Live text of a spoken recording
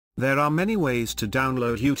There are many ways to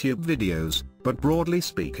download YouTube videos, but broadly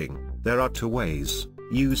speaking, there are two ways: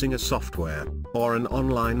 using a software, or an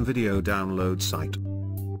online video download site.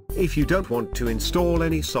 If you don't want to install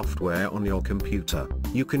any software on your computer,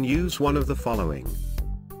 you can use one of the following: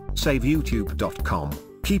 SaveYouTube.com,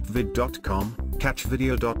 KeepVid.com,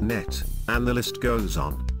 CatchVideo.net, and the list goes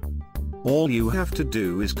on. All you have to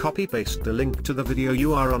do is copy-paste the link to the video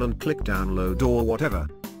you are on and click download or whatever.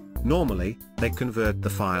 Normally, they convert the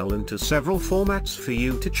file into several formats for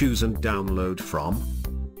you to choose and download from.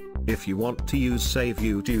 If you want to use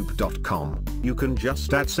SaveYouTube.com, you can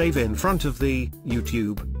just add save in front of the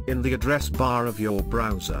YouTube in the address bar of your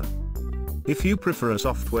browser. If you prefer a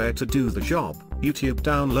software to do the job, YouTube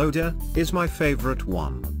Downloader is my favorite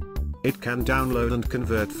one. It can download and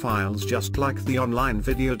convert files just like the online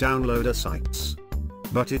video downloader sites.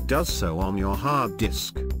 But it does so on your hard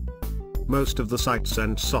disk. Most of the sites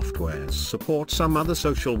and softwares support some other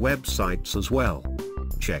social websites as well.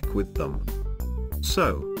 Check with them.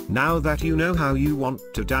 So, now that you know how you want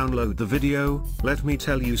to download the video, let me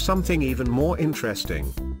tell you something even more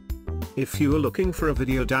interesting. If you are looking for a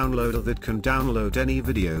video downloader that can download any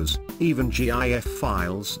videos, even GIF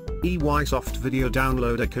files, EYSoft Video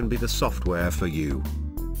Downloader can be the software for you.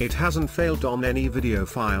 It hasn't failed on any video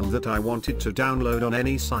file that I wanted to download on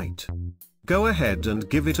any site. Go ahead and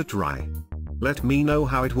give it a try. Let me know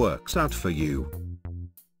how it works out for you.